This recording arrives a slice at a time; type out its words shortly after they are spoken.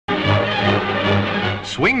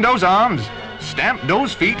Swing those arms, stamp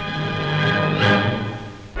those feet.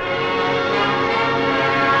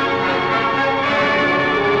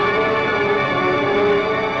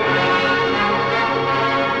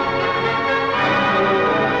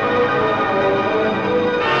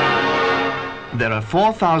 There are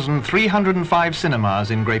 4,305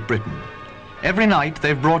 cinemas in Great Britain. Every night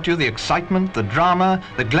they've brought you the excitement, the drama,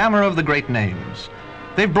 the glamour of the great names.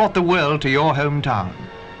 They've brought the world to your hometown.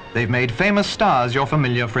 They've made famous stars your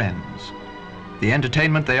familiar friends. The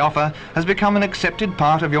entertainment they offer has become an accepted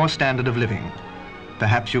part of your standard of living.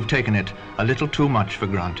 Perhaps you've taken it a little too much for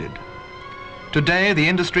granted. Today the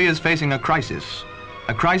industry is facing a crisis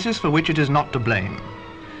for which it is not to blame.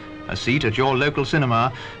 A seat at your local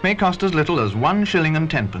cinema may cost as little as 1 shilling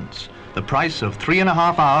and 10 pence, the price of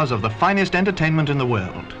 3.5 hours of the finest entertainment in the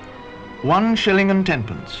world. 1 shilling and 10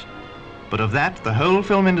 pence. But of that, the whole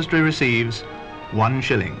film industry receives 1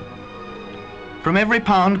 shilling. From every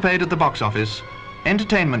pound paid at the box office,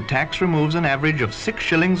 entertainment tax removes an average of 6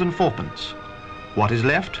 shillings and 4 pence. What is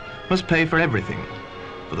left must pay for everything,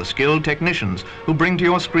 for the skilled technicians who bring to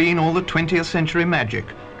your screen all the 20th century magic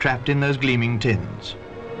trapped in those gleaming tins.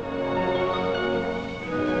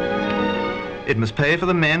 It must pay for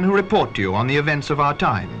the men who report to you on the events of our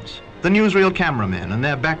times, the newsreel cameramen and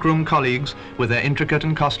their backroom colleagues with their intricate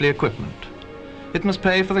and costly equipment. It must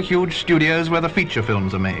pay for the huge studios where the feature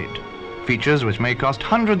films are made, features which may cost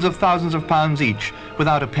hundreds of thousands of pounds each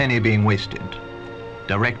without a penny being wasted.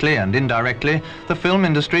 Directly and indirectly, the film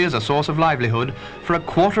industry is a source of livelihood for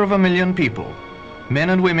 250,000 people, men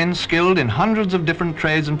and women skilled in hundreds of different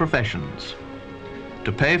trades and professions.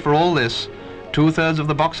 To pay for all this, 2/3 of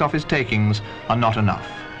the box office takings are not enough.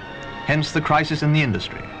 Hence the crisis in the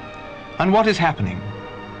industry. And what is happening?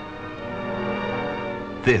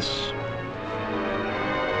 This.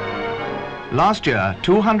 Last year,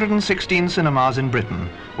 216 cinemas in Britain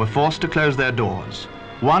were forced to close their doors,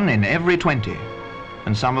 1 in every 20,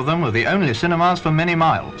 and some of them were the only cinemas for many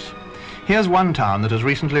miles. Here's one town that has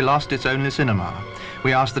recently lost its only cinema.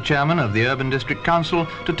 We asked the chairman of the Urban District Council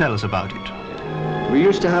to tell us about it. We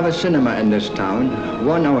used to have a cinema in this town,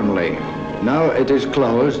 one only. Now it is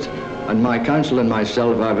closed, and my council and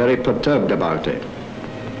myself are very perturbed about it.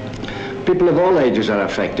 People of all ages are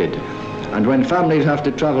affected, and when families have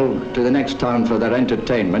to travel to the next town for their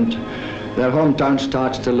entertainment, their hometown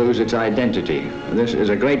starts to lose its identity. This is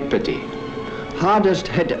a great pity. Hardest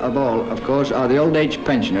hit of all, of course, are the old age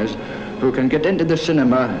pensioners who can get into the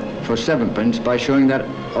cinema for 7 pence by showing their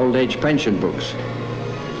old age pension books.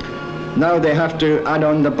 Now they have to add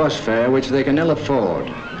on the bus fare, which they can ill afford.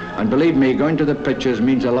 And believe me, going to the pictures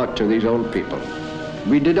means a lot to these old people.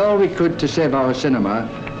 We did all we could to save our cinema.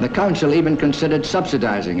 The council even considered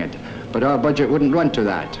subsidizing it, but our budget wouldn't run to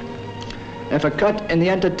that. If a cut in the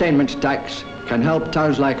entertainment tax can help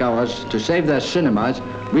towns like ours to save their cinemas,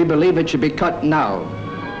 we believe it should be cut now.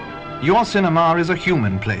 Your cinema is a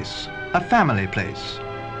human place, a family place.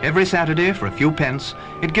 Every Saturday, for a few pence,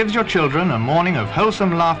 it gives your children a morning of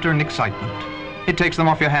wholesome laughter and excitement. It takes them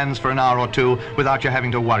off your hands for an hour or two without you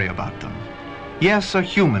having to worry about them. Yes, a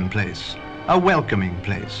human place, a welcoming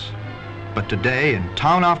place. But today, in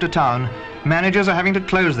town after town, managers are having to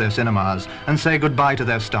close their cinemas and say goodbye to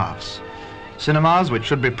their staffs. Cinemas which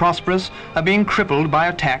should be prosperous are being crippled by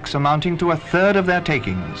a tax amounting to 1/3 of their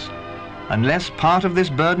takings. Unless part of this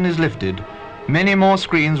burden is lifted, many more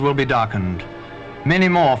screens will be darkened. Many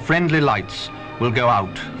more friendly lights will go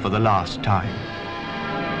out for the last time.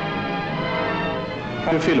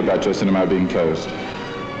 How do you feel about your cinema being closed?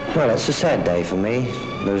 Well, it's a sad day for me,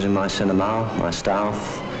 losing my cinema, my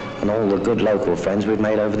staff, and all the good local friends we've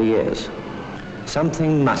made over the years.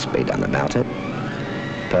 Something must be done about it.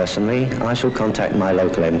 Personally, I shall contact my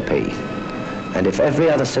local MP. And if every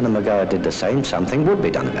other cinema goer did the same, something would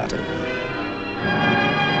be done about it.